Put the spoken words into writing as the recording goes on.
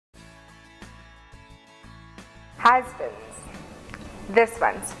Husbands, this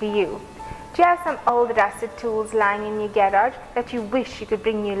one's for you. Do you have some old rusted tools lying in your garage that you wish you could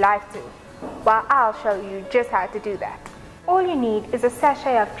bring new life to? Well, I'll show you just how to do that. All you need is a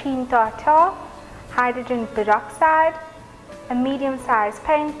sachet of cream tartar, hydrogen peroxide, a medium-sized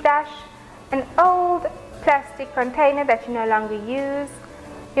paintbrush, an old plastic container that you no longer use,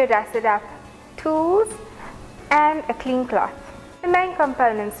 your rusted up tools, and a clean cloth. The main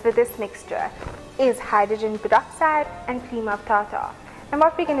components for this mixture is hydrogen peroxide and cream of tartar. And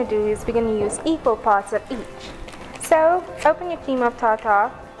what we're going to do is we're going to use equal parts of each. So open your cream of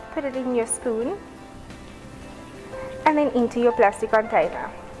tartar, put it in your spoon, and then into your plastic container.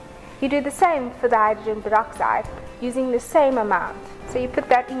 You do the same for the hydrogen peroxide using the same amount. So you put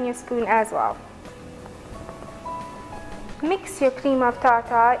that in your spoon as well. Mix your cream of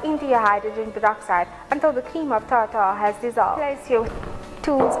tartar into your hydrogen peroxide until the cream of tartar has dissolved. Place your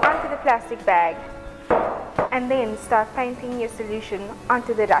tools onto the plastic bag and then start painting your solution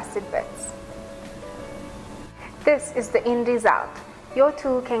onto the rusted bits. This is the end result. Your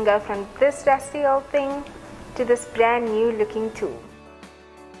tool can go from this rusty old thing to this brand new looking tool.